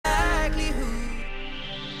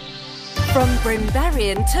From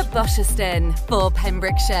Brimberrien to Bosherston for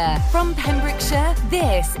Pembrokeshire. From Pembrokeshire,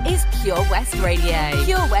 this is Pure West Radio.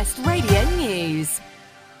 Pure West Radio News.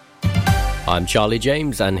 I'm Charlie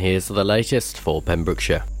James, and here's the latest for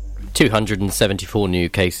Pembrokeshire. 274 new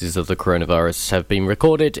cases of the coronavirus have been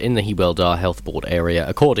recorded in the Hywel Dda Health Board area,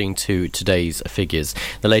 according to today's figures.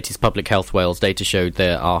 The latest Public Health Wales data showed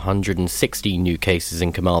there are 160 new cases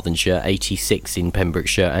in Carmarthenshire, 86 in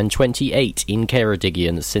Pembrokeshire and 28 in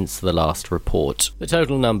Ceredigion since the last report. The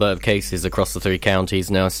total number of cases across the three counties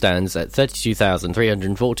now stands at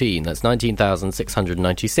 32,314. That's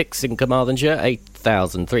 19,696 in Carmarthenshire,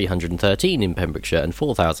 8,313 in Pembrokeshire and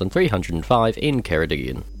 4,305 in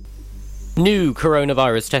Ceredigion. New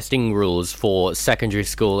coronavirus testing rules for secondary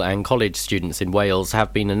school and college students in Wales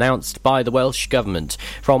have been announced by the Welsh Government.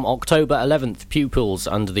 From October 11th, pupils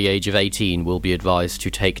under the age of 18 will be advised to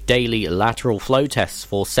take daily lateral flow tests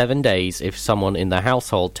for 7 days if someone in the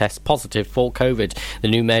household tests positive for COVID. The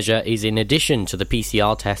new measure is in addition to the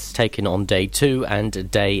PCR tests taken on day 2 and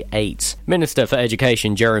day 8. Minister for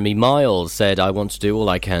Education Jeremy Miles said, "I want to do all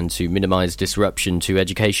I can to minimise disruption to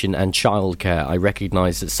education and childcare. I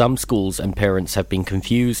recognise that some schools and parents have been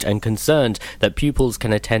confused and concerned that pupils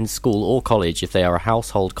can attend school or college if they are a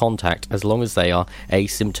household contact as long as they are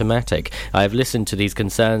asymptomatic. I have listened to these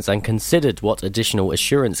concerns and considered what additional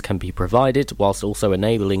assurance can be provided whilst also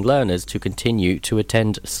enabling learners to continue to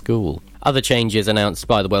attend school." Other changes announced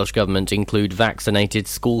by the Welsh Government include vaccinated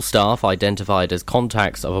school staff identified as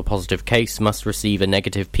contacts of a positive case must receive a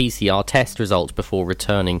negative PCR test result before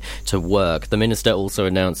returning to work. The Minister also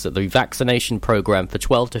announced that the vaccination programme for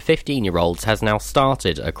 12 to 15-year-olds has now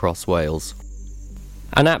started across Wales.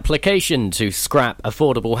 An application to scrap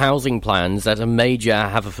affordable housing plans at a major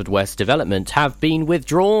Haverfordwest development have been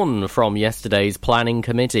withdrawn from yesterday's planning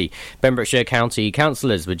committee. Pembrokeshire County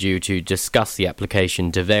councillors were due to discuss the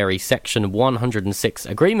application to vary Section 106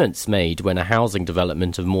 agreements made when a housing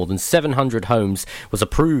development of more than 700 homes was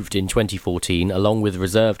approved in 2014, along with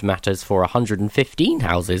reserved matters for 115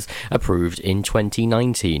 houses approved in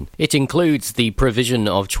 2019. It includes the provision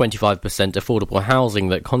of 25% affordable housing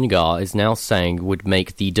that Congar is now saying would make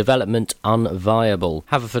the development unviable.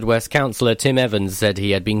 Haverfordwest councillor Tim Evans said he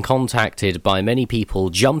had been contacted by many people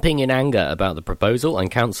jumping in anger about the proposal, and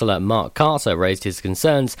councillor Mark Carter raised his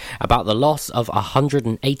concerns about the loss of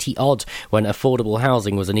 180 odd when affordable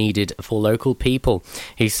housing was needed for local people.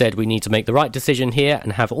 He said, "We need to make the right decision here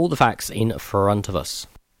and have all the facts in front of us."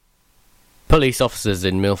 Police officers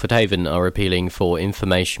in Milford Haven are appealing for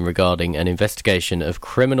information regarding an investigation of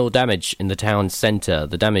criminal damage in the town centre.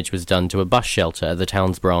 The damage was done to a bus shelter at the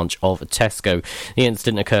town's branch of Tesco. The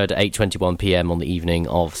incident occurred at 8:21 p.m. on the evening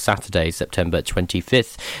of Saturday, September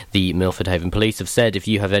 25th. The Milford Haven Police have said if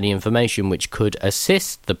you have any information which could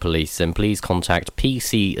assist the police, then please contact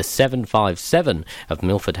PC 757 of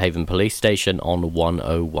Milford Haven Police Station on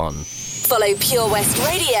 101. Follow Pure West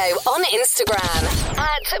Radio on Instagram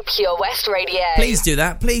at Pure West Radio. Please do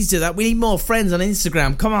that. We need more friends on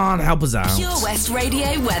Instagram. Come on, help us out. Pure West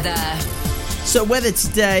Radio weather. So weather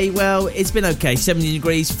today, well, it's been okay. 17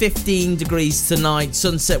 degrees, 15 degrees tonight.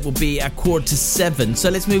 Sunset will be at 6:45. So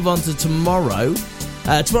let's move on to tomorrow.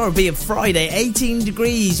 Tomorrow will be a Friday, 18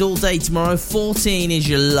 degrees all day tomorrow, 14 is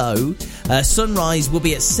your low. Sunrise will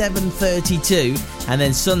be at 7:32, and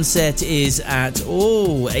then sunset is at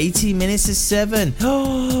 18 minutes to 7.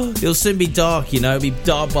 It'll soon be dark, it'll be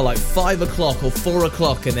dark by like 5 o'clock or 4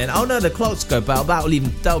 o'clock, and then the clocks go back.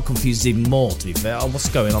 That'll confuse us even more, to be fair. What's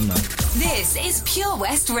going on now? This is Pure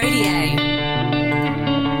West Radio.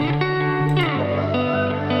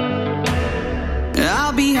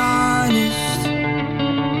 I'll be honest,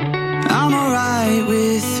 I'm alright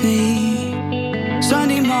with me.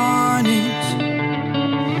 Sunday mornings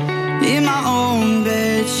in my own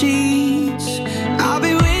bed sheets, I'll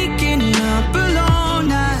be waking up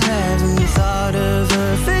alone. I haven't thought of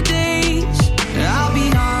her for days. I'll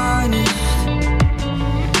be honest,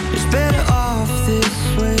 it's better off this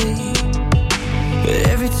way. But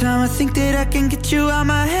every time I think that I can get you out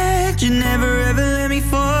my head, you never ever let me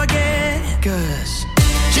forget. 'Cause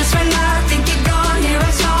just when I think you're gone, hear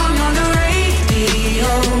a song on the radio.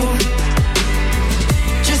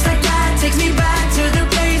 Just like that takes me back to the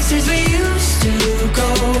places we used to go.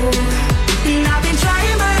 And I've been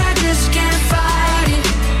trying but I just can't fight it.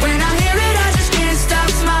 When I hear it I just can't stop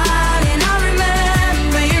smiling. I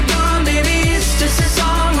remember you're gone, baby, it's just a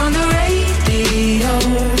song on the radio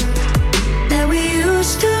that we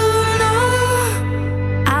used to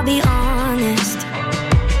know. I'll be honest,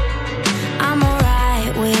 I'm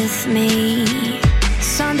alright with me.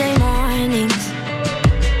 Sunday mornings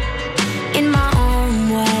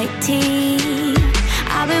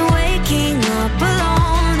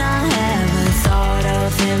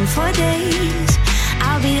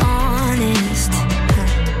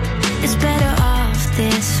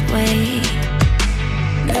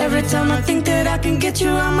every time I think that I can get you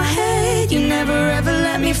out my head, you never ever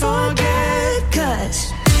let me forget.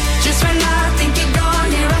 Cause just when I think you're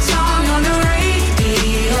gone, hear our song on the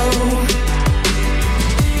radio.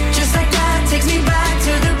 Just like that takes me back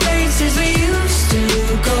to the places we used to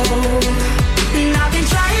go. And I've been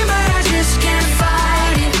trying but I just can't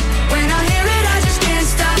fight it. When I hear it I just can't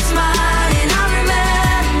stop smiling. I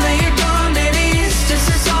remember you're gone, baby, it's just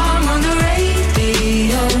a song on the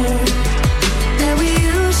radio that we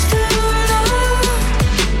used to know.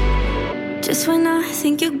 Just when I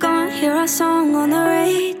think you're gone, hear our song on the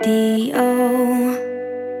radio.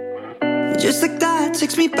 Just like that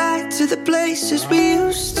takes me back to the places we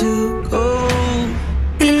used to go.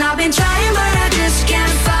 And I've been trying but I just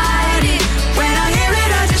can't fight it. When I hear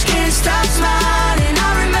it I just can't stop smiling.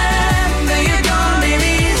 I remember you're gone,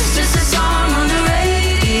 baby, it's just a song on the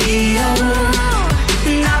radio.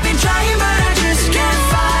 And I've been trying but I just can't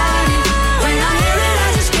fight it. When I hear it I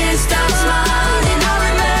just can't stop smiling. I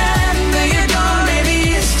remember you're gone,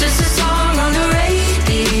 baby, it's just a song on the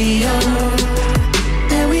radio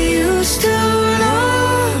that we used to know.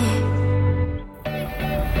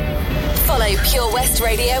 Follow Pure West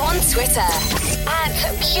Radio on Twitter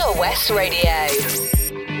 @Pure West Radio.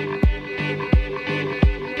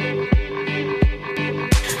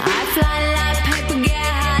 I fly like paper,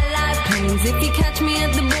 get high like planes. If you catch me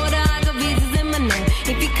at the border, I got visas in my name.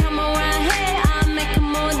 If you come around here, I'll make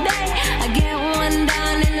them all day. I get one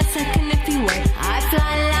down in a second if you wait. I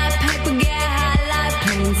fly like paper, get high like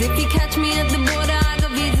planes. If you catch me at the border, I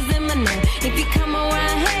got visas in my name. If you come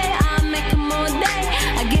around here, I'll make them all day.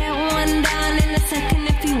 I get one down in a second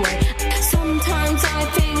if you wait. Sometimes I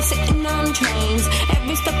think sitting on trains.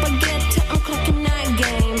 Every step I get to, I'm clocking that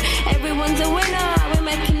game. Everyone's a winner, we're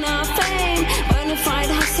making our fame.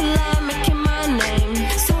 Bonafide hustler, making my name.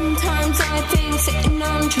 Sometimes I think sitting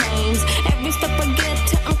on trains. Every step I get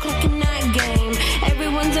to, I'm clocking that game.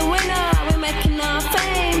 Everyone's a winner, we're making our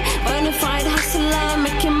fame. Bonafide hustler,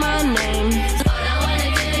 making my name. All I wanna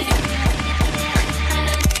do is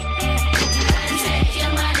take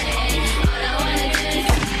your money. All I wanna do is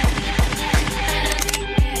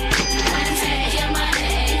take your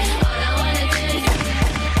money. All I wanna do is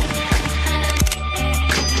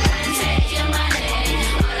take your money.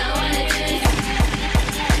 All I wanna do is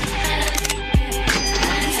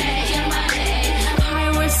take your money.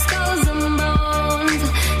 Pirates, skulls and bones,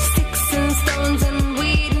 sticks and stones and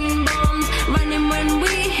weed and bombs. Running when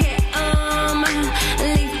we hit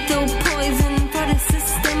lethal poison for the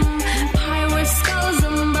system. Pirates, skulls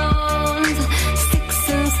and bones, sticks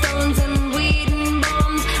and stones and weed and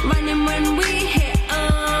bombs. Running when we hit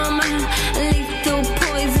lethal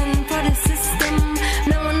poison for the system.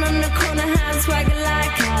 No one on the corner has swagger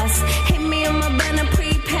like us. Hit me on my banner,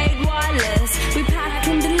 prepaid wireless. We pack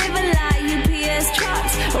and deliver like UPS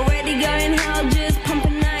trucks. Already going hell, just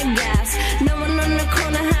pumping that gas. No one on the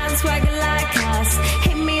corner has swagger like us.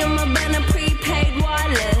 Hit me on my banner, prepaid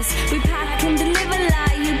wireless. We pack and deliver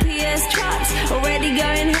like UPS trucks. Already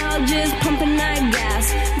going hell, just pumping that gas.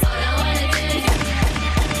 All I wanna do is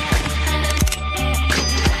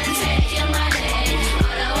take your money.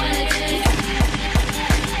 All I wanna do is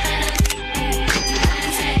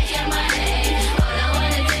take your money. All I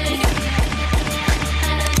wanna do is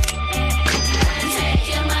take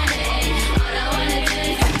your money. All I wanna do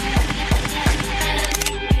is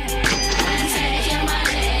take your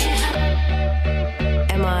money.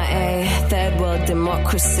 MIA, third world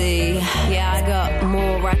democracy. Yeah, I got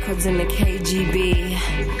more records than the KGB.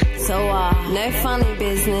 So, no funny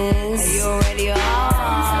business. You already are. All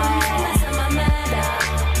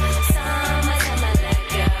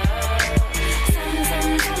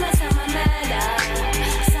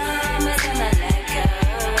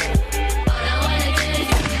I wanna do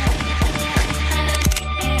is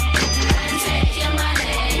take your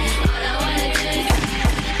money. All I wanna do is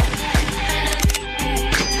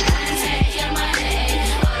take your money.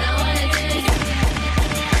 All I wanna do is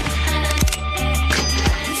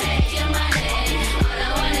take your money. All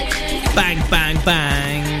I wanna do is Bang, bang,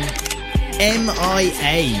 bang.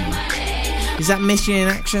 MIA. Is that Mission in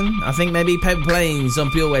Action? I think maybe Paper Planes on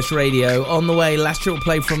Pure West Radio. On the way, last short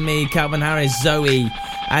play from me, Calvin Harris, Zoe,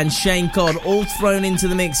 and Shane Codd, all thrown into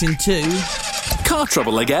the mix in two. Car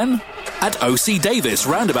trouble again? At OC Davis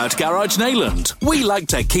Roundabout Garage Neyland, we like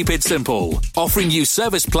to keep it simple, offering you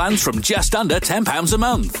service plans from just under £10 a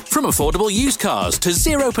month, from affordable used cars to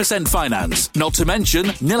 0% finance, not to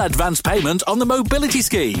mention nil advance payment on the mobility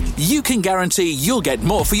scheme. You can guarantee you'll get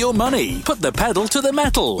more for your money. Put the pedal to the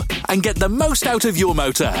metal and get the most out of your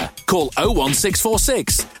motor. Call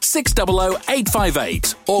 01646 600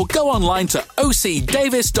 858 or go online to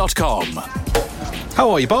ocdavis.com. How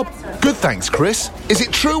are you, Bob? Good, thanks, Chris. Is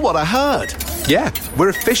it true what I heard? Yeah, we're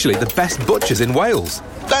officially the best butchers in Wales.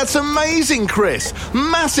 That's amazing, Chris.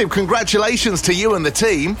 Massive congratulations to you and the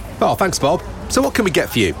team. Oh, thanks, Bob. So what can we get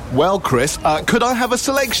for you? Well, Chris, could I have a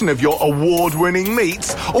selection of your award-winning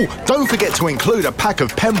meats? Oh, don't forget to include a pack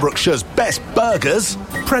of Pembrokeshire's best burgers.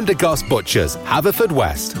 Prendergast Butchers,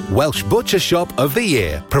 Haverfordwest, Welsh Butcher Shop of the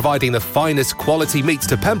Year, providing the finest quality meats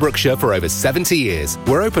to Pembrokeshire for over 70 years.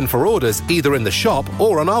 We're open for orders either in the shop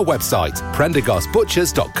or on our website,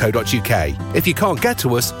 prendergastbutchers.co.uk. If you can't get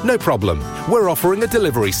to us, no problem. We're offering a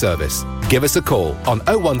delivery service. Give us a call on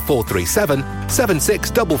 01437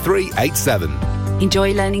 763387.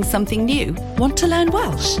 Enjoy learning something new? Want to learn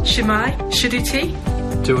Welsh? Shemai, Shuduti.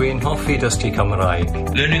 Dwi'n hoffi dysgu Cymraeg.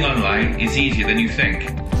 Learning online is easier than you think.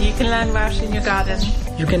 You can learn Welsh in your garden.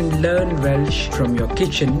 You can learn Welsh from your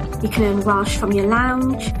kitchen. You can learn Welsh from your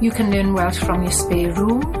lounge. You can learn Welsh from your spare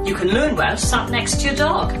room. You can learn Welsh sat next to your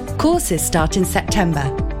dog. Courses start in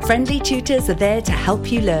September. Friendly tutors are there to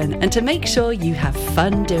help you learn and to make sure you have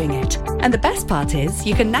fun doing it. And the best part is,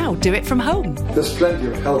 you can now do it from home. There's plenty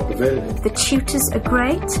of help available. The tutors are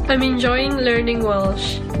great. I'm enjoying learning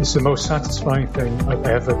Welsh. It's the most satisfying thing I've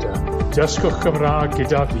ever done. Dysgwch Cymraeg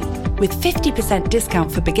gyda fi. With 50%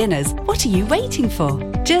 discount for beginners, what are you waiting for?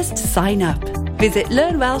 Just sign up. Visit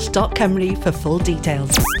learnwelsh.cymru for full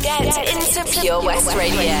details. Get into Pure West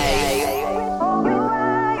Radio.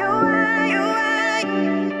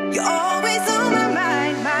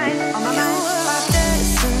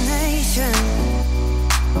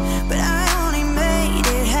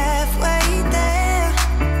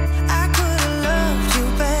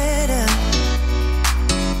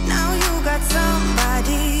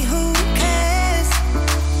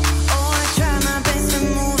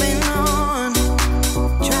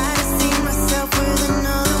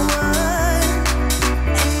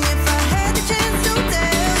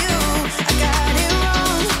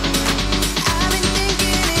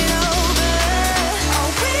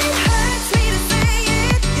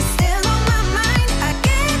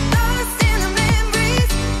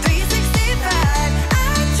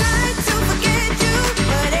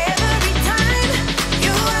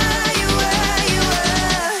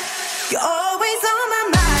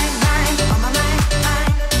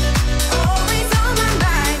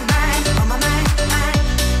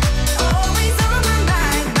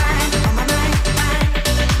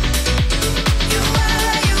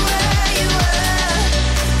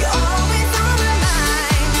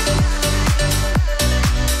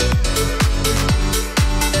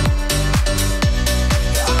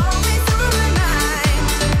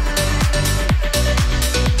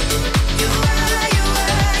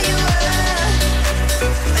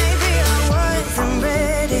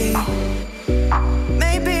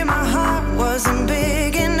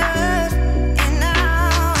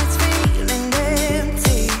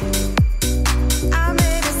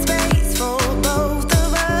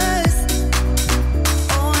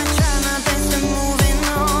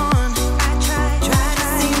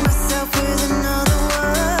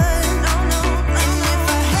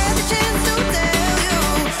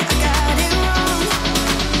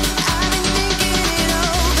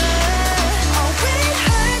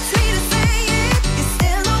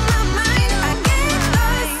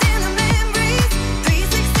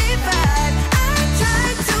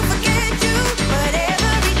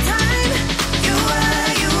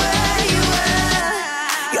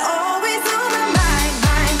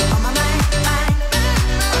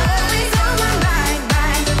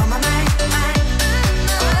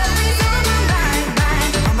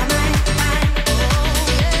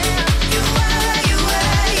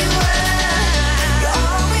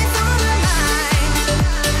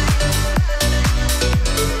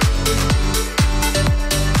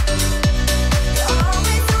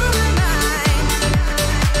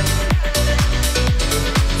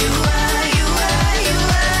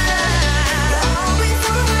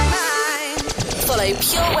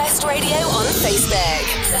 Pure West Radio on Facebook.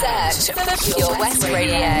 Search for Pure West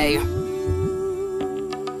Radio.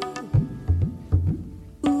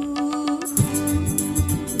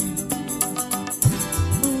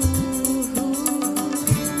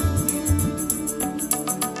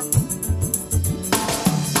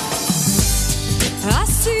 I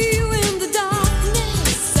see you in the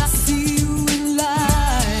darkness, I see you in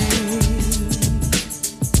light.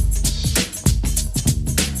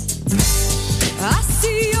 I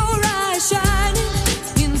see your eyes shining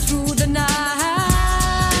in through the night.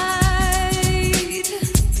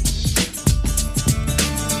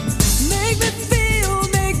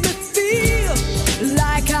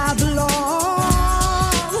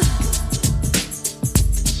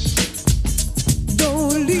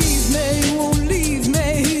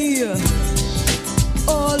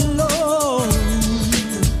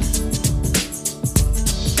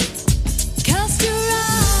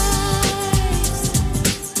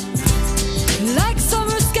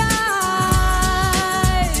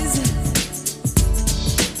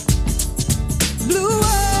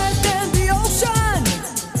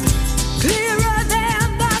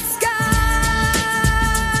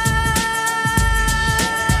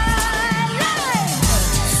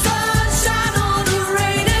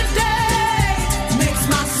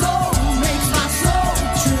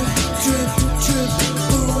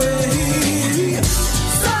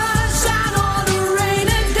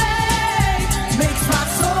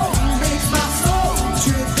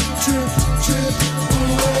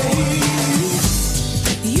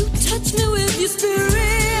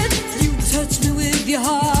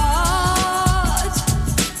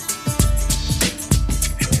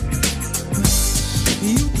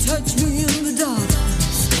 touch me in the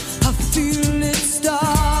darkness. I feel it start.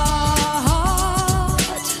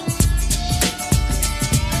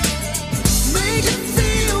 Make it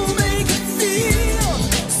feel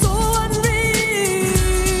so unreal,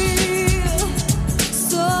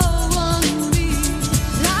 so unreal.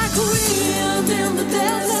 Like a wind in the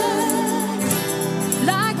desert,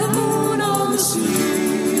 like a moon on the sea.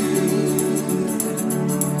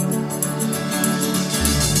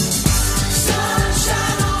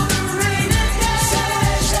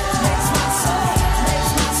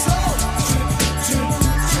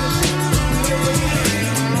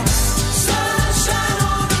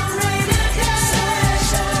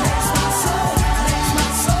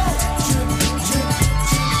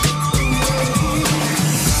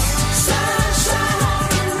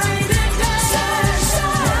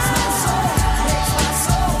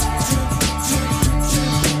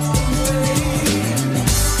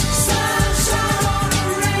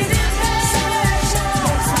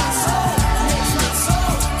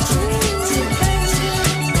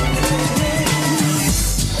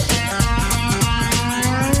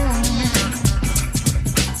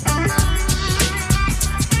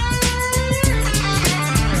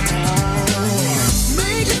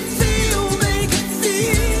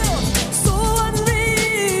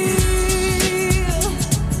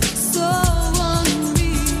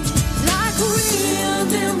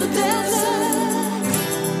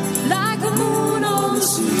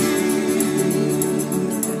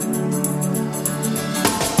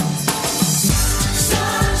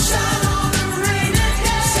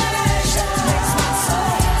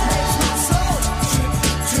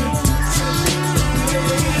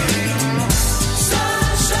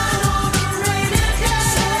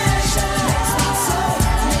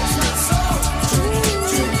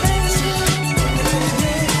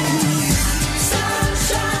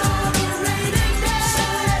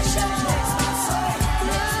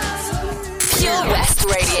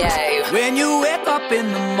 When you wake up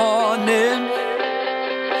in the morning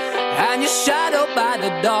and you're shadowed by the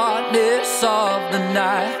darkness of the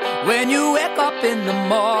night. When you wake up in the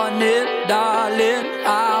morning, darling,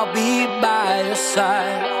 I'll be by your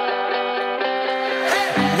side.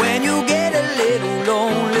 When you get a little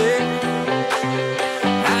lonely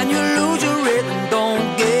and you lose your rhythm,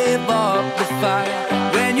 don't give up the fight.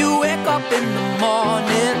 When you wake up in the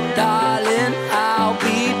morning, darling, I'll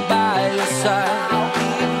be by your side.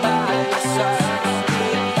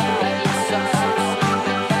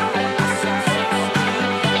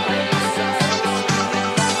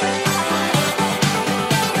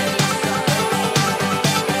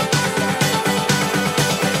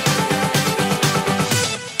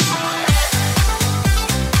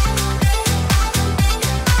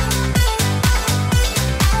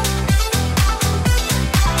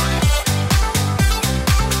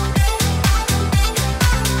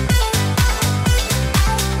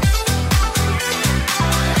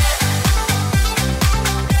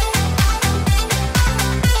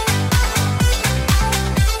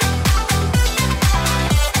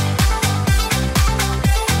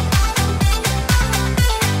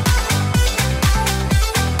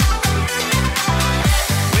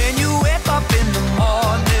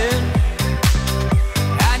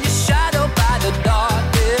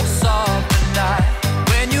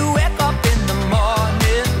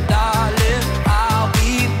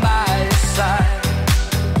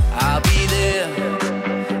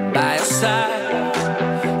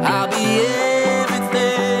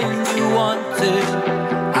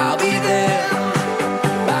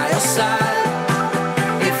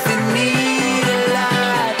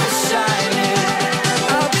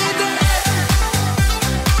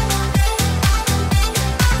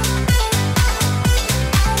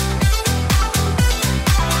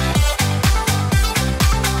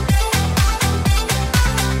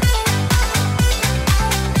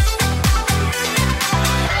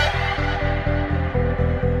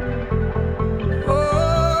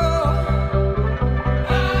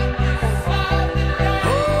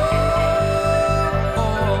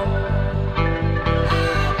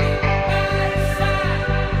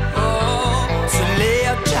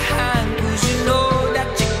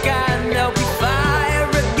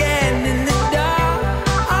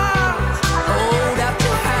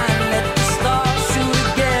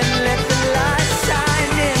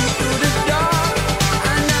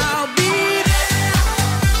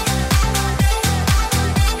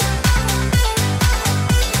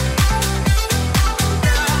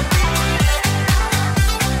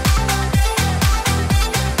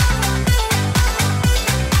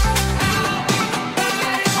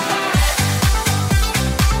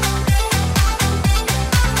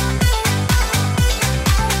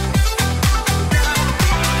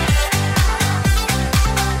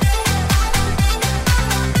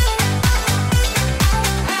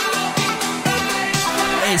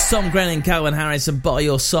 Tom Grennan and Calvin Harris and By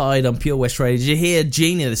Your Side on Pure West Radio. Did you hear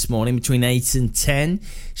Gina this morning between 8 and 10?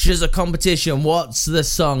 She does a competition. What's the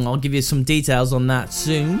song? I'll give you some details on that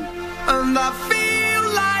soon. And I feel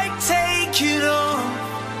like taking on.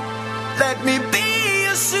 Let me be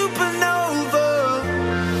a supernova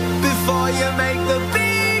before you make the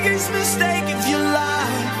biggest mistake of your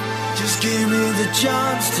life. Just give me the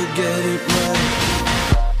chance to get it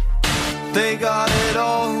right. They got it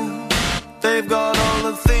all. They've got all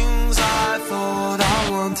the things I thought I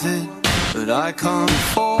wanted, but I can't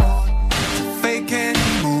afford to fake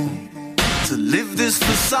anymore. To live this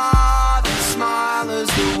facade and smile as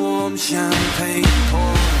the warm champagne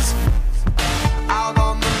pours. Out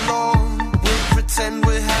on the lawn, we'll pretend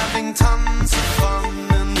we're having tons of fun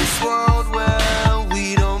in this world where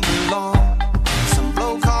we don't belong. Some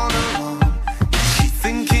bloke on her own. Is she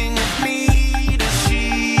thinking of me? Does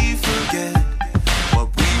she forget what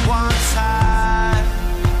we once had?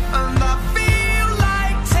 And I feel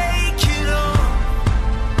like taking on.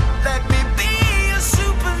 Let me be a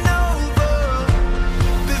supernova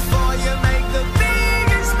before you make the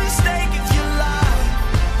biggest mistake of your life.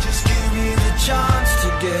 Just give me the chance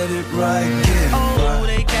to get it right. Oh,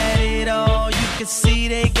 they get it all. You can see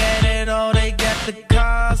they get it all. They got the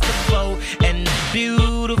cars, the boat, and the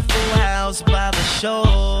beautiful house by the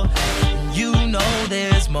shore. You know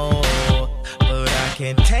there's more, but I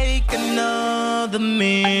can't take another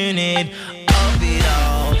minute of it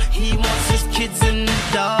all. He wants his kids and the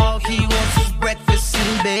dog. He wants his breakfast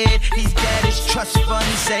in bed. He's got his trust fund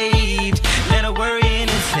saved. Let her worry in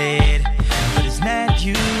his head, but it's not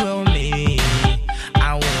you or me.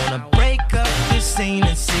 I wanna break up this scene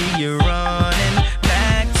and see you running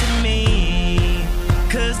back to me.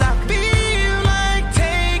 'Cause I feel like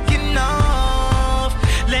taking off.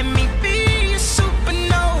 Let me be a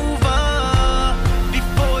supernova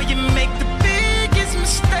before you make the biggest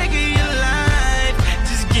mistake of your life.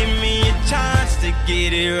 Just give me a chance to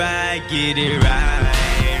get it right, get it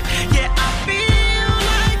right. Yeah, I feel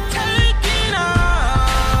like taking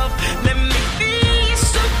off. Let me be a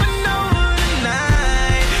supernova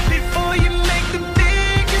tonight before you make the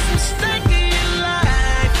biggest mistake of your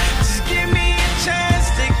life. Just give me a chance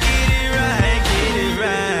to get it right, get it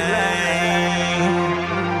right.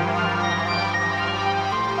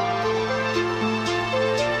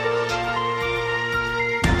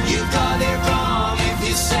 You got it wrong if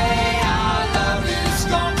you say our love is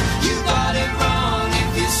gone. You got it wrong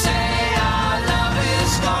if you say our love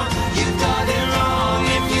is gone. You got it wrong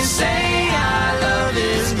if you say our love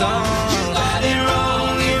is gone. You got it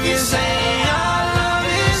wrong if you say our love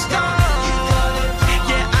is gone.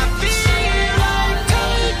 Yeah, I feel like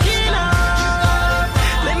taking off.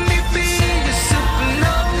 Let me be a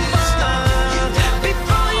supernova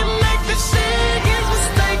before you make the biggest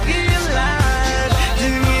mistake of your life. Just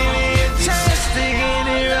give me a chance to get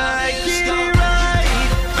it right, get it right.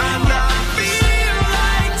 And I feel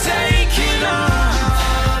like taking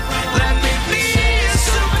off. Let me be a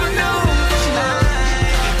supernova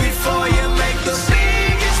tonight before you make the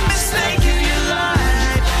biggest mistake of your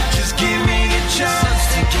life. Just give me a chance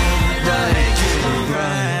to get it right, get it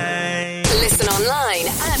right. Listen online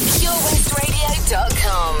at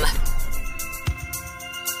purewestradio.com.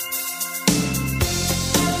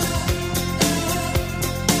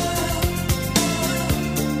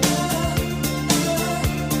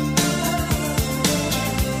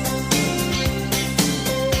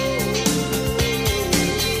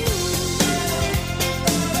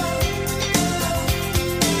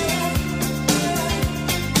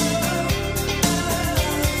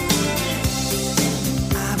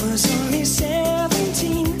 I was only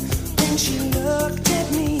 17 when she looked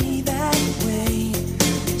at me.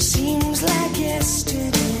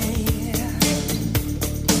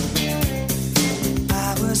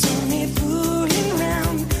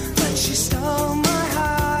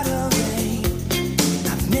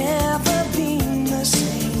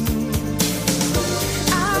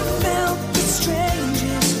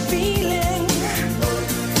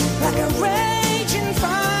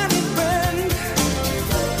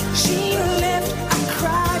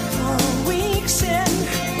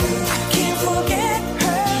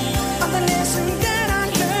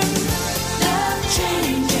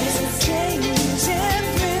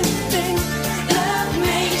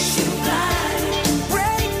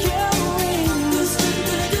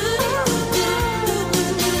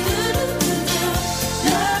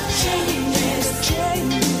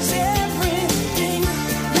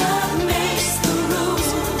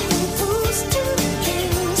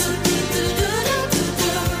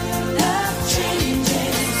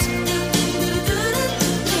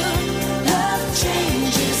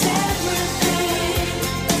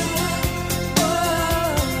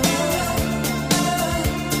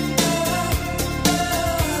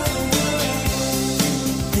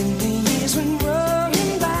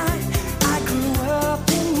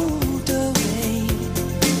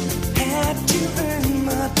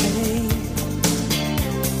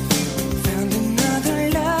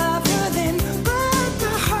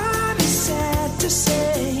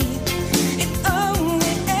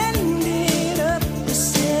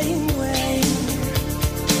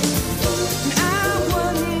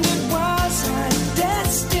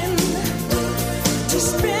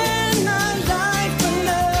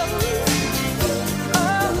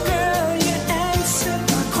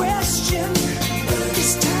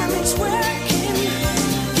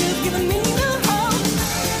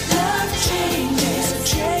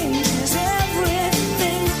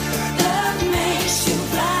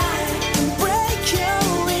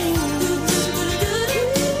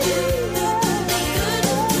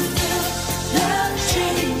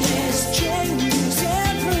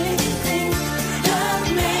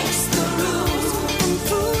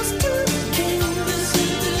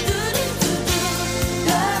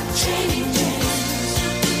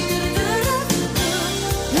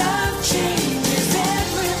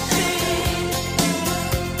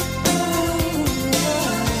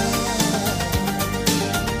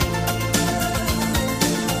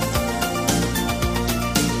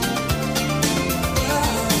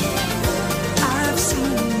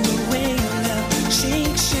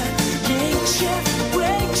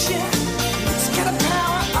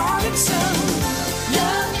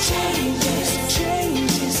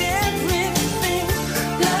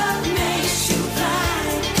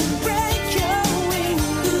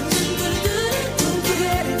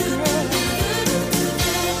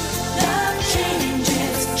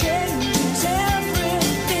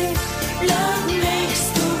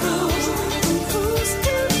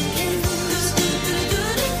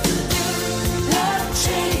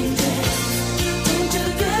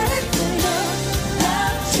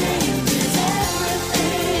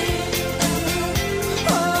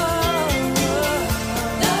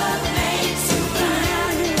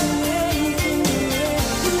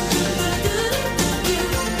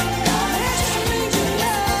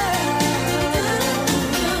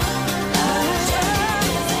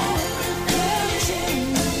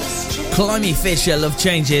 Climby Fisher, Love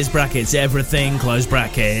Changes, brackets, everything, close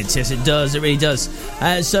brackets. Yes, it does, it really does.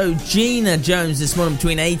 So Gina Jones this morning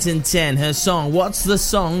between 8 and 10, her song, what's the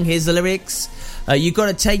song? Here's the lyrics. You got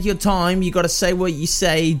to take your time, you got to say what you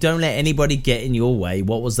say, don't let anybody get in your way.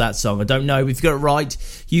 What was that song? I don't know, but if you got it right,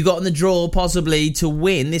 you got in the draw possibly to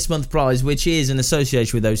win this month's prize, which is in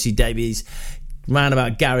association with OC Davies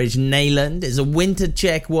Roundabout Garage Neyland. It's a winter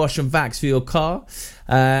check, wash and vax for your car.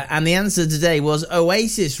 And the answer today was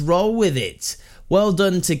Oasis, Roll With It. Well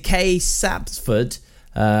done to Kay Sapsford.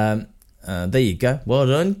 There you go. Well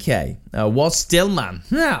done, Kay. Was Stillman.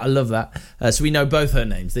 I love that. So we know both her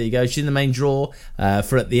names. There you go. She's in the main draw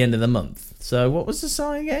for at the end of the month. So what was the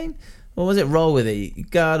song again? What was it? Roll with it. You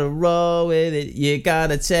gotta roll with it. You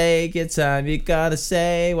gotta take your time. You gotta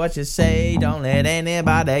say what you say. Don't let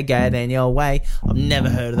anybody get in your way. I've never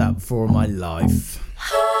heard of that before in my life.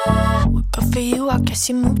 Good for you, I guess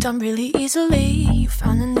you moved on really easily. You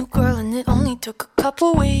found a new girl and it only took a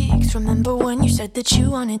couple weeks. Remember when you said that you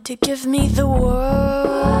wanted to give me the world?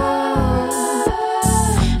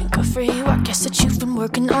 And good for you, I guess that you've been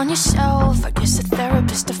working on yourself. I guess the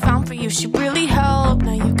therapist I found for you should really help.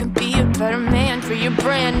 Now you can be a better man for your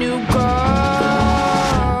brand new girl.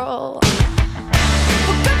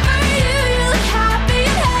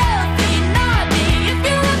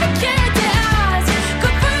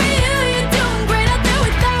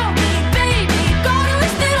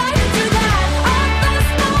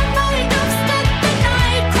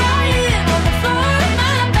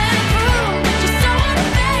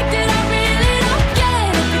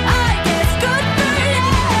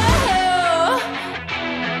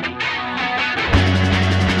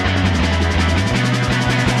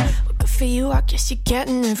 I guess you're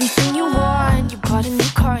getting everything you want. You bought a new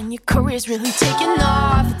car and your career's really taking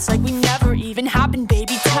off. It's like we never even happened,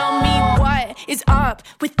 baby. Tell me what is up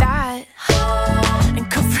with that. And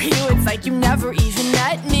good for you, it's like you never even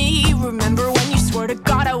met me. Remember when you swore to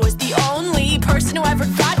God I was the only person who ever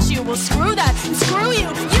got you? Well, screw that and screw you.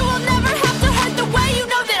 You will never have to hurt the way you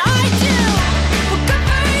know that I do. Well, good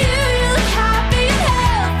for you, you look happy and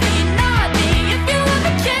healthy. Not me, if you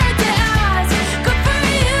ever cared to ask. Good for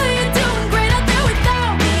you, you're doing great out there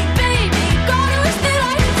without me, baby. Gotta wish that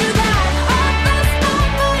I could do that. I lost my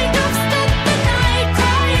mind, I've spent the night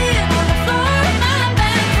crying on the floor of my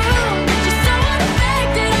bedroom. Just so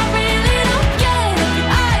unaffected, I really don't get it.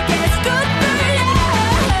 I guess good for you.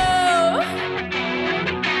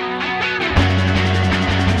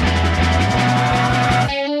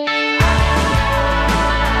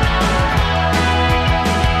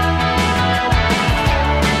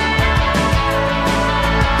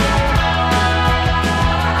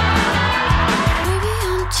 Maybe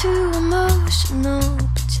I'm too emotional,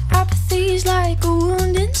 but your apathy's like a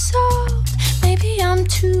wounded soul. Maybe I'm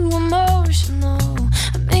too emotional,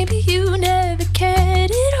 or maybe you never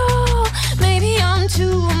cared at all. Maybe I'm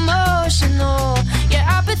too emotional, your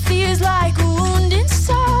apathy is like a wounded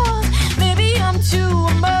soul. Maybe I'm too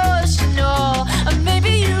emotional, or maybe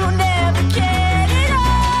you never cared at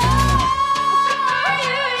all.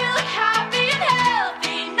 You look happy and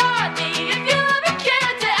healthy, not me, if you ever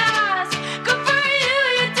cared to ask. Good for you,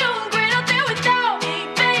 you're doing great out there without me,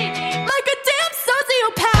 baby. Like a damn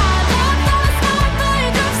sociopath. I've lost my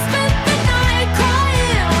mind, I've spent the night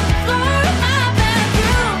crying on the floor of my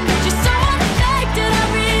bedroom. You're so unaffected, I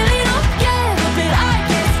really don't get it, but I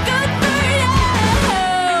guess good for you.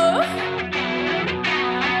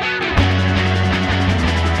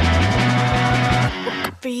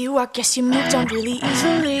 Good for you, I guess you moved on really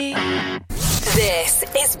easily. This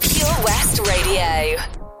is Pure West Radio.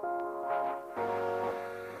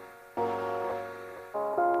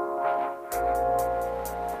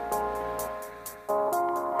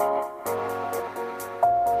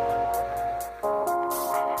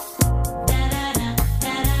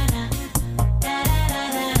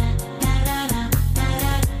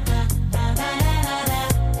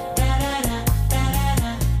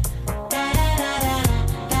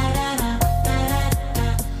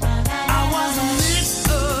 I was mixed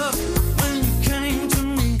up when you came to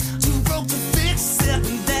me.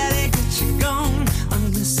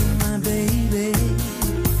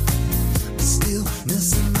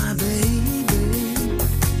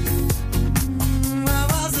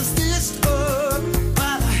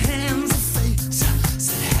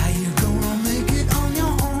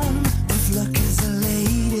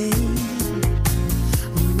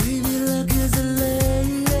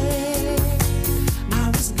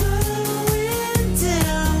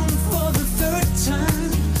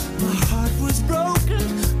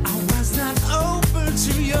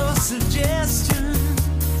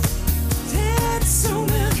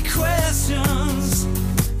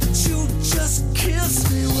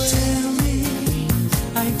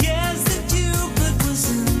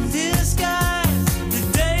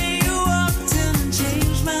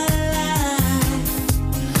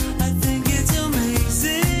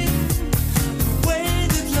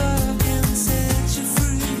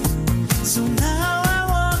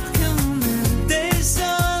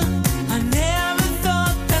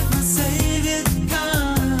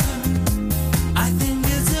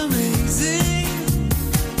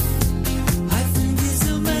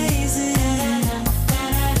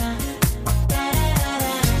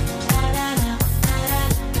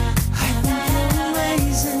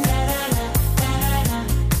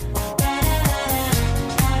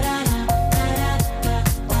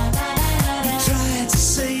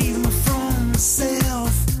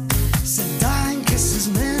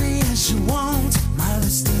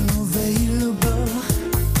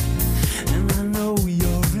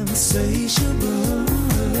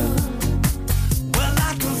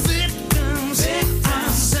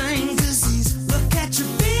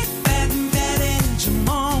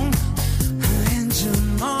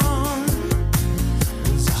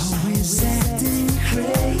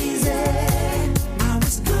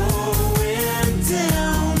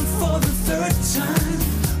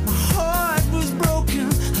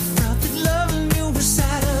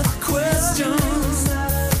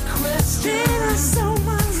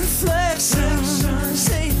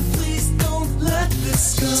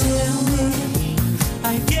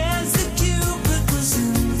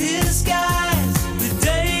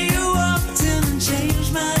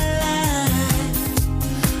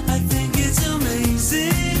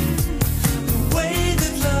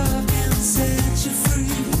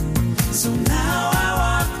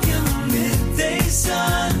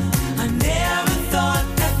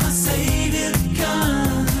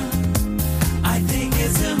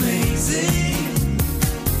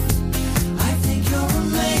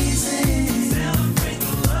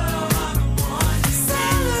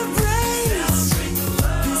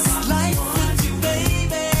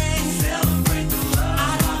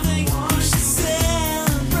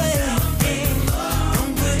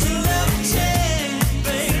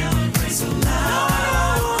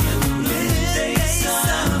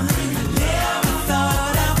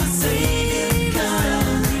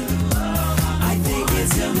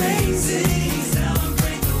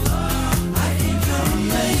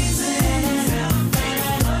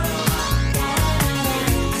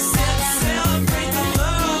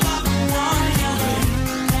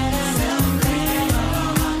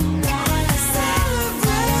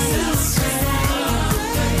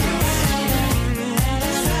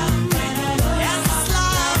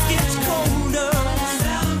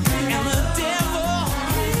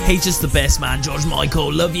 He's just the best, man. George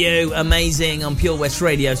Michael, love you. Amazing on Pure West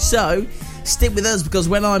Radio. So, stick with us because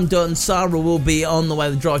when I'm done, Sarah will be on the way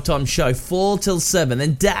to the Drive Time show 4 till 7.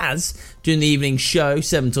 Then Daz doing the evening show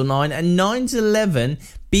 7 till 9. And 9 till 11,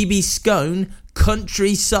 BB Scone,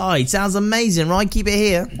 Countryside. Sounds amazing, right? Keep it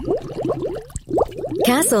here.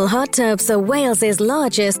 Castle Hot Tubs are Wales's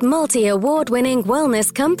largest multi-award-winning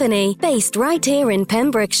wellness company, based right here in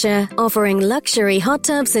Pembrokeshire, offering luxury hot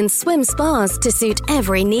tubs and swim spas to suit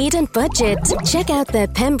every need and budget. Check out their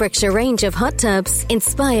Pembrokeshire range of hot tubs,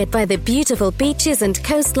 inspired by the beautiful beaches and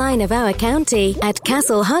coastline of our county, at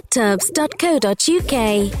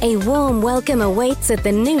castlehottubs.co.uk. A warm welcome awaits at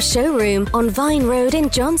the new showroom on Vine Road in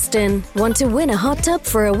Johnston. Want to win a hot tub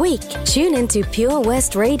for a week? Tune into Pure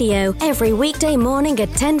West Radio every weekday morning at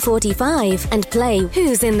 10:45 and play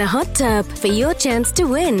Who's in the Hot Tub for your chance to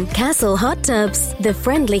win. Castle Hot Tubs, the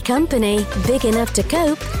friendly company, big enough to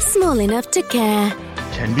cope, small enough to care.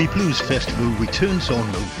 Tenby Blues Festival returns on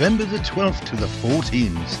November the 12th to the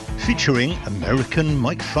 14th, featuring American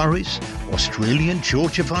Mike Farris, Australian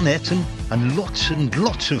Georgia Van Etten, and lots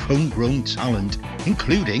of homegrown talent,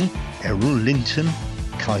 including Errol Linton,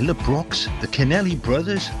 Kyla Brox, the Kennelly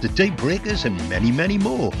Brothers, the Daybreakers, and many, many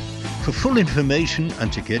more. For full information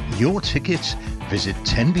and to get your tickets, visit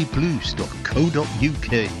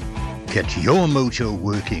tenbyblues.co.uk. Get your mojo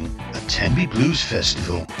working at Tenby Blues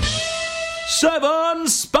Festival. Seven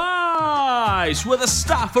Spice, where the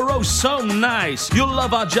staff are oh so nice. You'll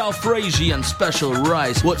love our jalfrezi and special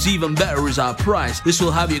rice. What's even better is our price. This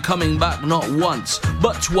will have you coming back not once,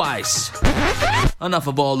 but twice. Enough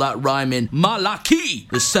of all that rhyming. Malaki!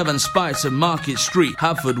 The Seven Spice of Market Street,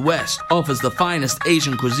 Haverfordwest, offers the finest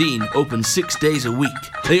Asian cuisine, open 6 days a week.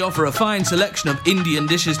 They offer a fine selection of Indian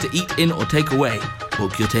dishes to eat in or take away.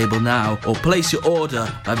 Book your table now or place your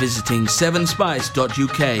order by visiting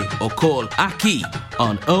sevenspice.uk or call Aki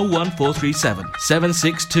on 01437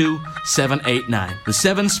 762 789. The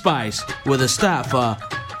Seven Spice, where the staff are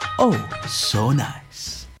oh so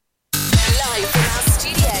nice. Live from our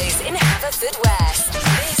studios in Haverfordwest,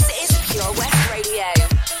 this is Pure West Radio.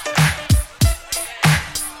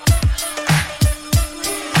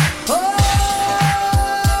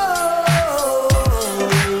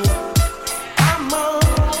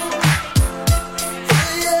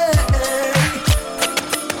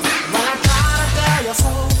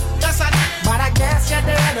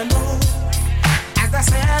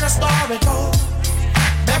 Story goes.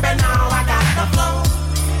 Baby, now I got the flow,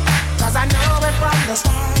 'cause I know it from the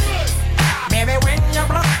start. Baby, when you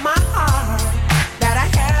broke my heart, that I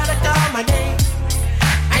had to come again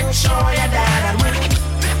and show you that I'd win.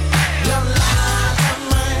 Your love to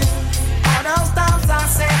mine. All those times I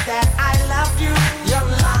said that I love you. Your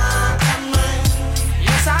love to mine.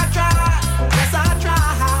 Yes, I tried. Yes, I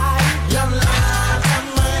tried. Your love to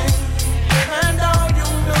mine. Even though you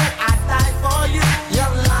knew I'd die for you.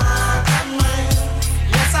 Your love.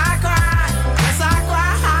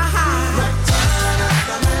 Return of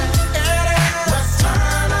the man.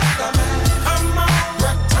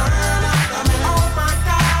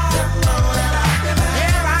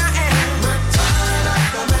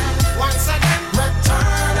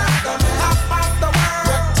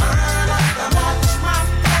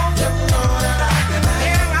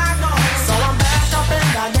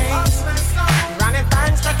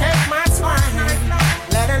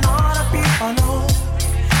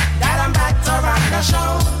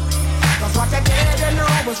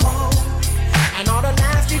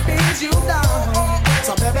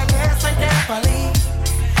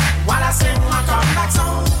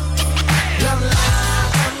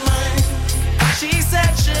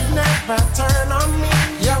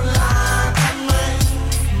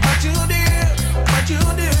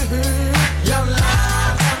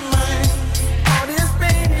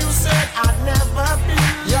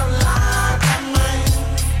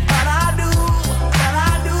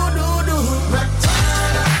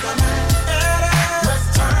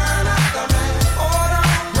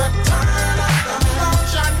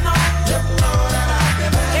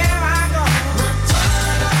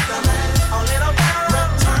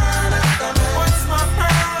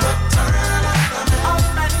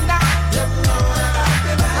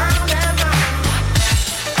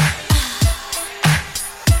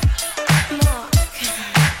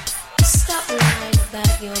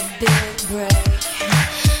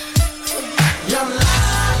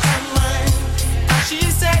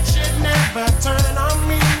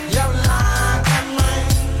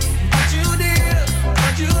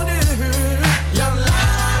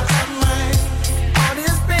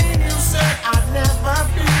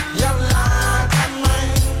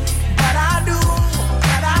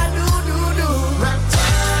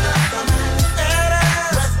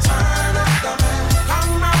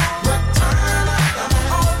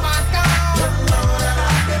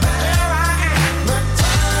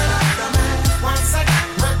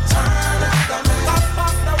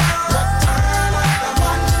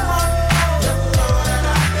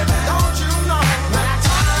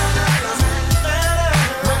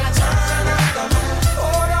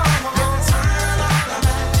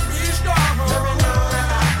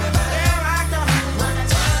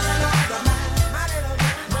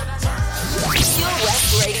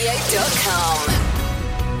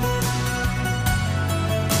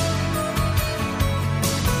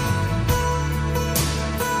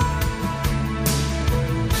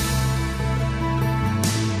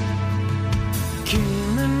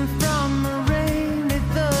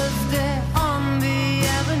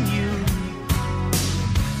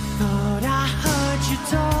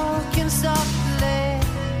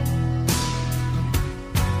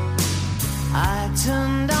 I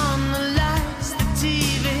turned on the lights, the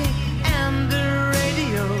TV, and the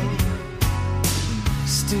radio.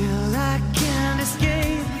 Still I can't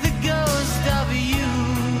escape the ghost of you.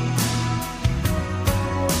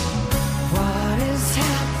 What has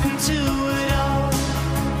happened to it all?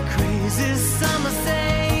 Crazy summer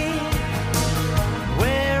say,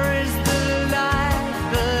 where is the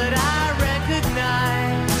life that I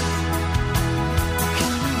recognize?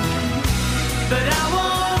 But I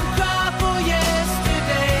won't cry for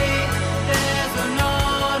yesterday. There's an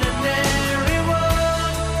ordinary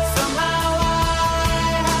world somehow I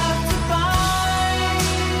have to find.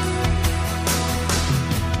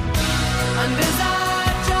 And as I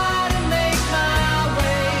try to make my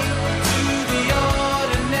way to the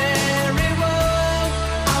ordinary world,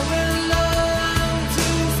 I will learn to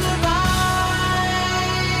survive.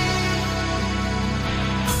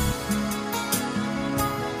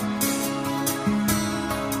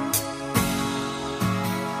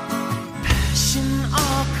 Passion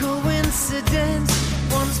or coincidence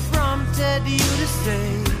once prompted you to say,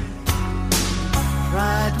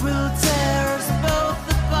 pride will tear us both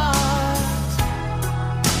apart.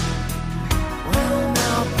 Well,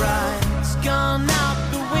 now pride's gone out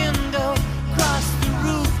the window, crossed the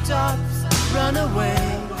rooftops, run away.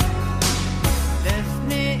 Left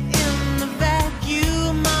me in the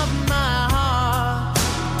vacuum of my heart.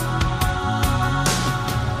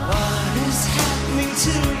 What is happening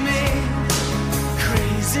to me?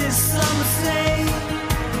 Crazy some say.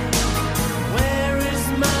 Where is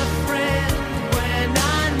my friend when I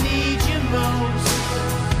need you most?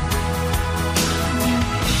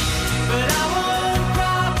 But I won't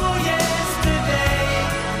cry for yesterday.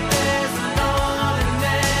 There's an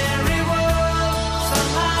ordinary world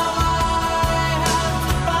somehow I have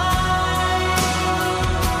to find.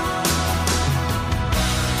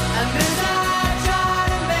 And as I try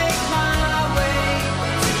to make my way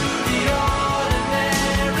to the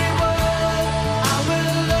ordinary world, I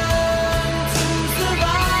will learn to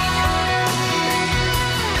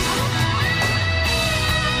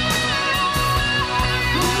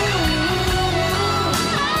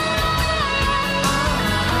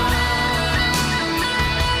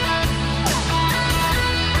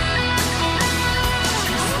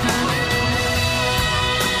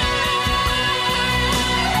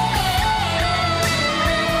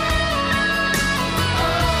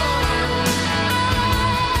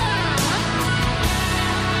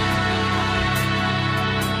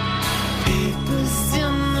Papers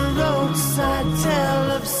in the roadside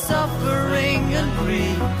tell of suffering and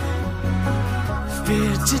grief.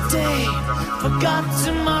 Fear today, forgot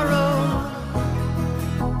tomorrow.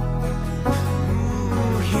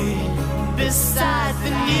 Ooh, here beside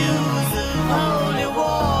the news of holy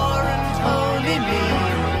war and holy me,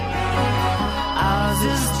 ours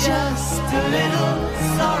is just a little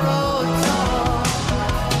sorrow talk.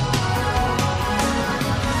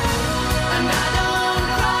 And I don't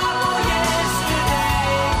cry for yesterday.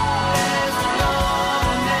 There's an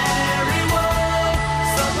ordinary world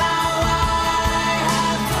somehow I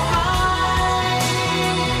have to find.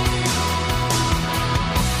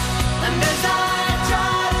 And as I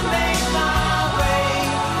try to make my way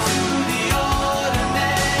to the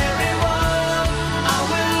ordinary world, I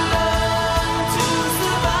will learn to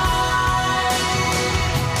survive.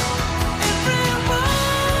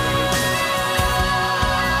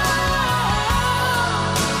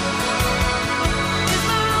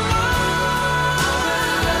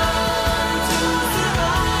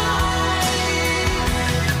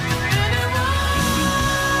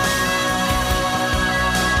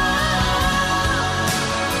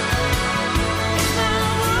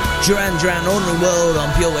 Duran Duran, Ordinary World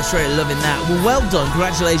on Pure West Radio, loving that. Well done,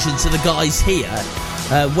 congratulations to the guys here.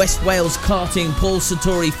 West Wales Karting Paul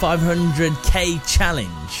Sartori 500k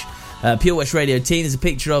Challenge. Pure West Radio team, there's a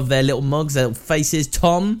picture of their little mugs, their little faces.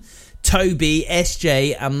 Tom, Toby,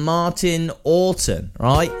 SJ and Martin Orton,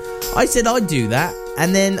 right? I said I'd do that,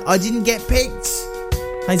 and then I didn't get picked.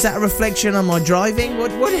 Is that a reflection on my driving?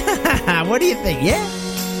 What do you think? Yeah?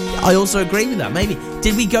 I also agree with that, maybe.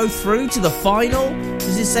 Did we go through to the final?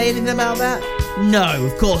 Does it say anything about that? No,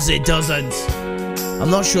 of course it doesn't. I'm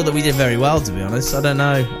not sure that we did very well, to be honest. I don't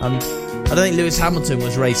know. I don't think Lewis Hamilton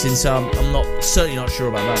was racing, so I'm certainly not sure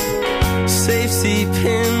about that. Safety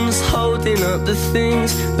pins holding up the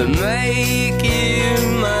things that make you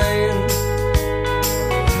mine.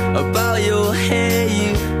 About your hair,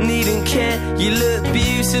 you needn't care. You look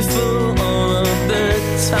beautiful all of the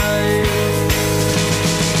time.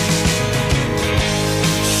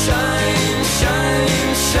 Shine,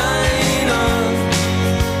 shine, shine on.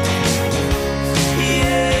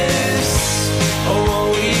 Yes, oh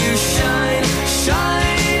won't you shine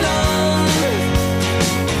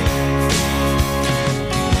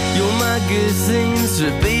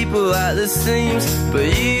seems, but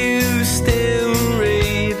you still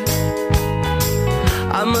read.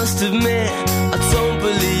 I must admit, I don't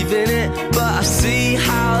believe in it, but I see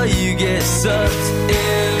how you get sucked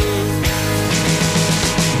in.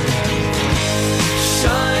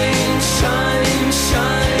 Shine, shine,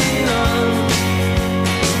 shine on.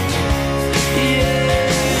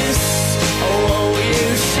 Yes, oh, won't you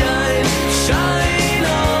shine, shine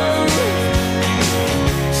on.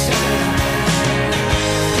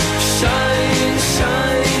 Shine,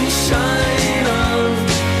 shine, shine on.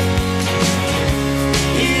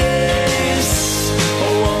 Yes,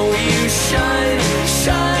 oh, won't you shine,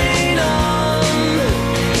 shine on.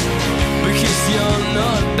 Because you're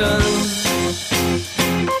not done.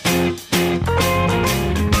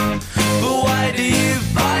 But why do you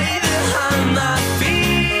bite the hand that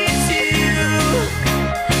feeds you?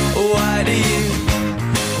 Why do you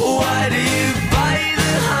bite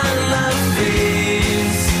the hand that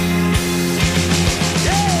feeds?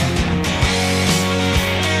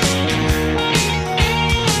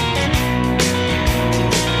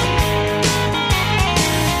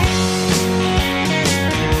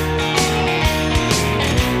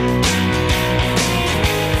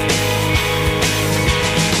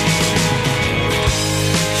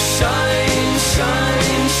 Shine,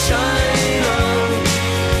 shine, shine on.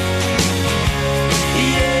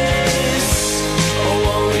 Yes, oh,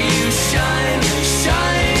 won't you shine,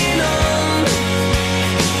 shine on.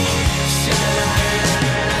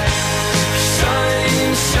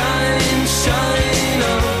 Shine, shine, shine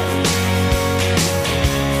on.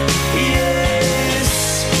 Yes,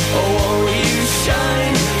 oh, won't you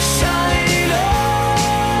shine, shine on.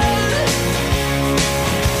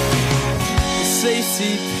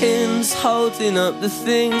 Safety pins holding up the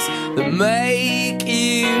things that make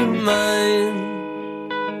you mine.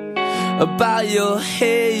 About your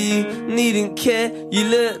hair, you needn't care. You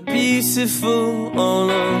look beautiful all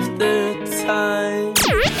of the time.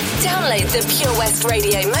 Download the Pure West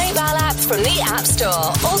Radio mobile app from the App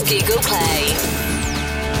Store or Google Play.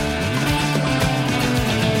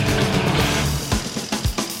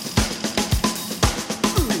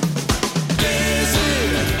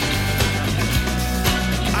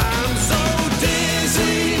 I'm so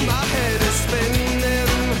dizzy, my head is spinning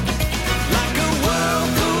like a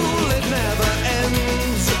whirlpool, it never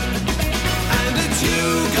ends. And it's you,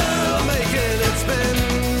 girl, making it spin.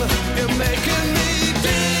 You're making me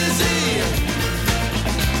dizzy.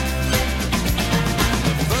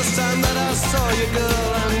 First time that I saw you, girl,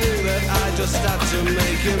 I knew that I just had to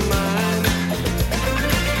make you mine.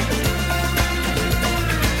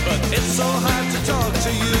 But it's so hard to talk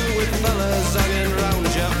to you with fellas hanging round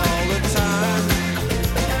you all the time.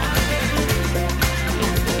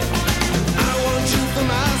 I want you for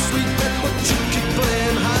my sweet pet, but you keep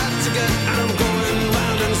playing hard to get. I'm going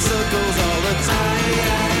round in circles all the time.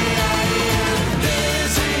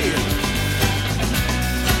 Dizzy,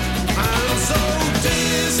 I'm so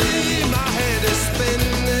dizzy, my head is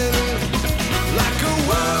spinning like a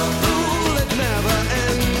whirlpool, it never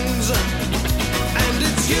ends. And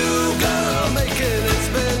it's you, girl, making it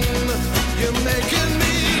spin. You're making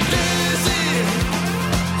me dizzy.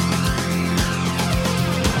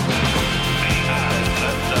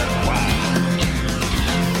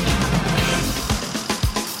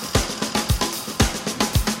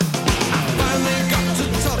 I finally got to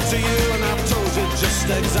talk to you, and I've told you just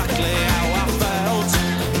exactly how I felt.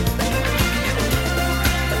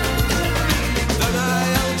 Then I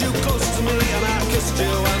held you close to me, and I kissed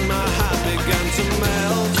you, and my heart began to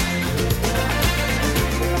melt.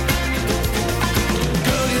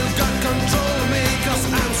 Girl, you've got control of me, 'cause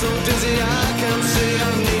I'm so dizzy I can't see.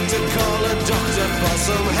 I need to call a doctor for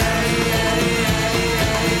some hey.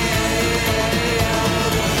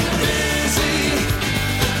 Dizzy,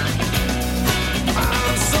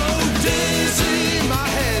 I'm so dizzy, my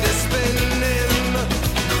head is spinning.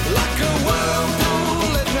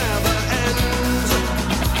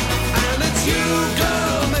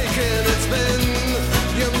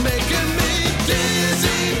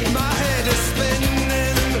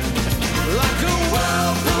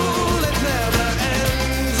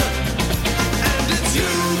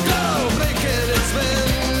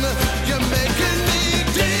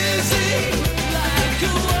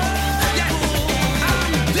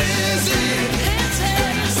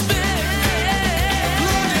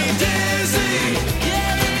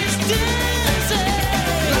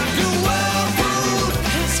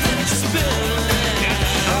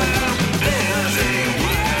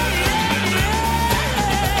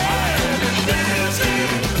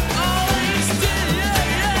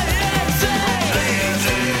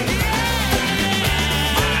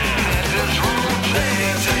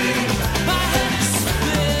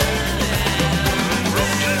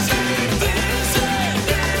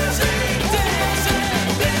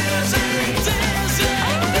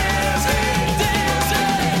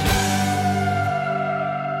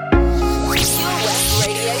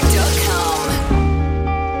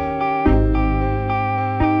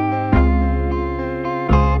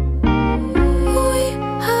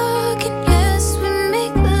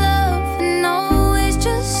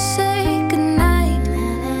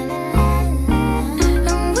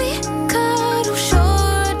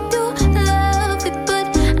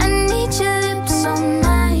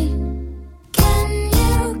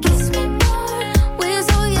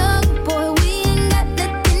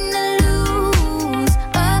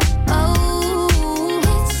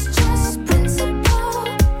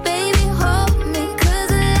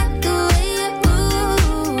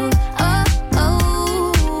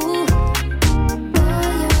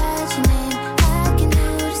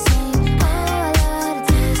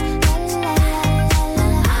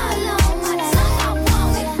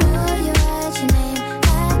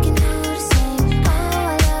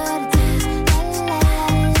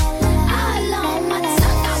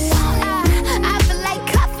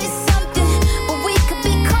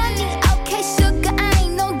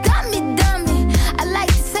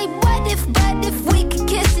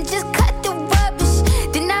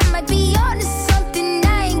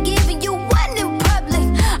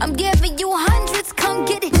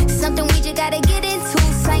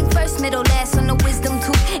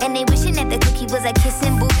 was a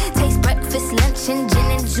kissing booth. Taste breakfast, lunch, and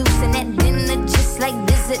gin and juice. And at dinner, just like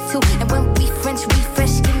dessert too. And when we French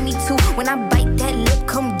refresh, give me two. When I bite that lip,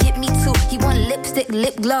 come get me two. He want lipstick,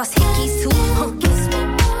 lip gloss, hickeys too. Kiss me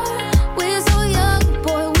more. We're so young,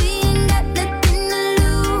 boy, we ain't got nothing to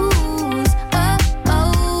lose. Oh,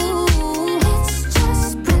 oh, it's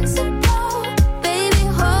just principle. Baby,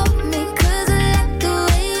 hold me, 'cause I like the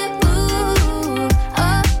way you move.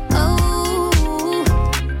 Oh, oh.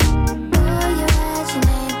 Boy, you write your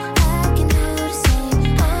name, I can do the same.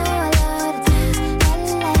 Oh, I love the taste. La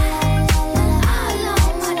la la la la. All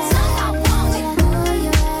on my tongue, I want it. Boy,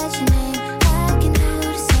 you write your name, I can do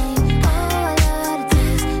the same. Oh, I love the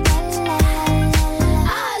taste. La la la la.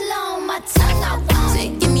 All on my tongue, I want it.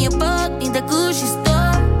 Give me a bug, need the Gucci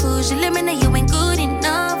store. Push your limit, now you ain't good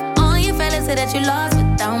enough. All your fellas say that you lost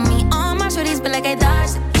without me. All my shorties feel like I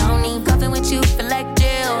dodged the county. Puffin' with you feel like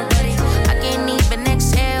jail, buddy. I can't even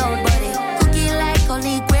exhale, buddy. Cookie like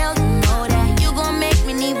holy grail, you know that. You gon' make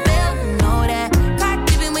me need bail, you know that. Caught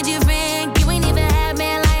dipping with your friend, you ain't even had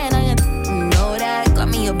man lying on you, you know that. Got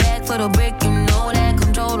me a bag for the brick, you know that.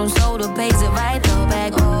 Control them, so the pays it right, throw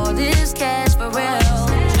back all this cash for real.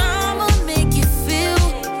 I'ma make you feel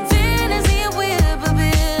fantasy with a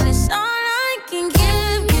bill. It's all I can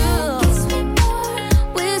give you. Kiss me more.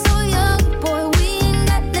 We're so young, boy, we ain't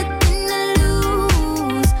got nothing to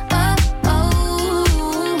lose. Oh,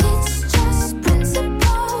 oh, it's just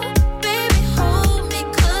principle. Baby, hold me,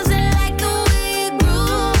 'cause I like the way you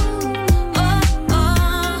groove. Oh, oh,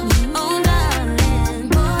 oh, darling.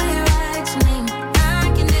 Boy, you write your name, I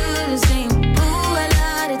can do the same. Ooh, I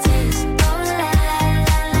love the taste. Oh, la la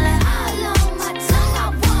la la. All on my tongue, I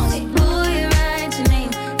want it. Boy, you write your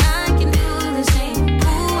name, I can do the same.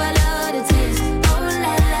 Ooh, I love the taste. Oh,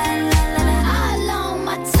 la la la la. All on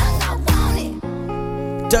my tongue, I want it.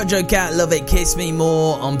 Dojo Cat, love it, kiss me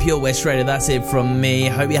more on Pure West Radio. That's it from me.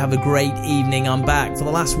 Hope you have a great evening. I'm back for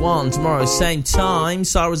the last one tomorrow, same time.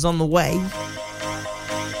 Sarah's on the way.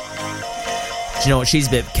 Do you know what? She's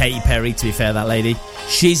a bit Katy Perry, to be fair, that lady.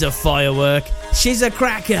 She's a firework. She's a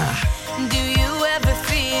cracker. Do you ever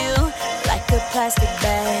feel like a plastic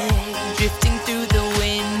bag drifting through the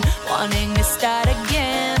wind, wanting to start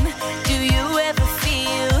again? Do you ever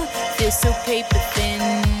feel so paper thin,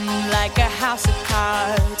 like a house of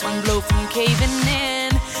cards, one blow from caving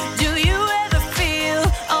in? Do you ever feel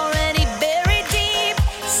already buried deep,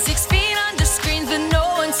 6 feet under screens, but no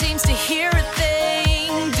one seems to hear a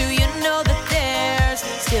thing? Do you know that there's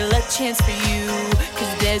still a chance for you?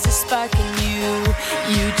 'Cause there's a spark in you.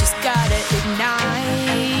 You just gotta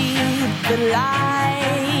ignite the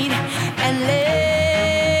light and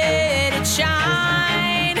let it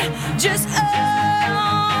shine. Just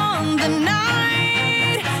on the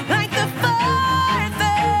night, like the 4th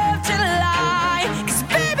of July. 'Cause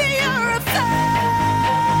baby, you're a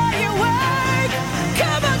firework.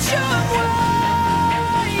 Come on, show 'em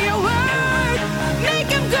what you work. Make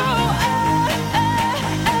 'em go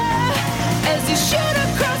as you shoot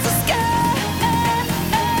across the sky.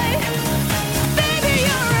 Baby,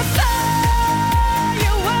 you're a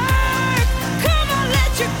firework. Come on,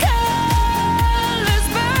 let your colors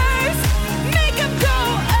burst. Make 'em go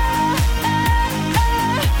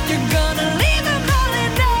You're gonna leave 'em all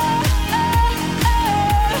in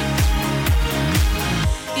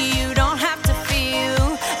You don't have to feel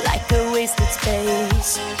like a wasted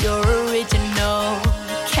space. You're original,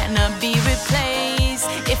 cannot be replaced.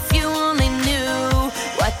 If you only knew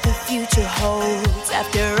what the future holds.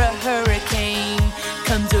 After a hurricane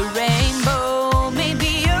comes a rainbow.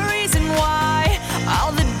 Maybe a reason why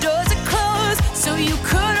all the doors are closed, so you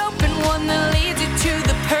could open one that leads you to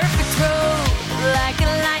the perfect road. Like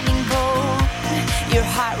a lightning bolt, your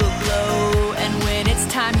heart will glow, and when it's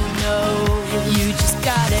time, you know you just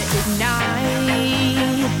gotta ignite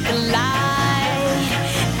the light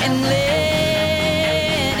and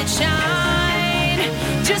let it shine.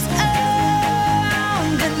 Just on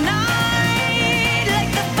the night,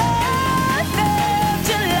 like the 4th of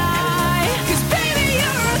July. 'Cause baby,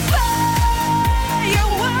 you're a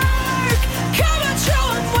firework. Come on, show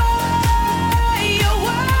 'em what you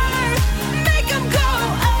work. Make 'em go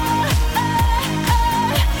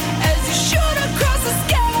as you shoot across the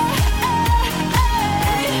sky.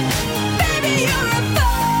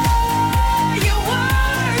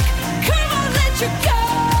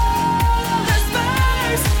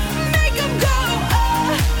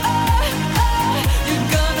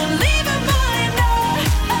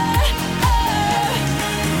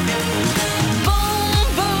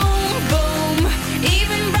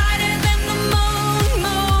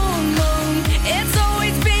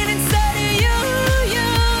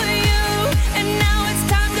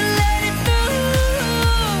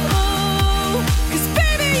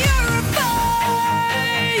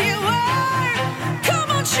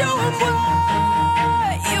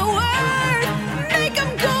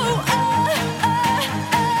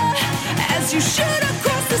 should.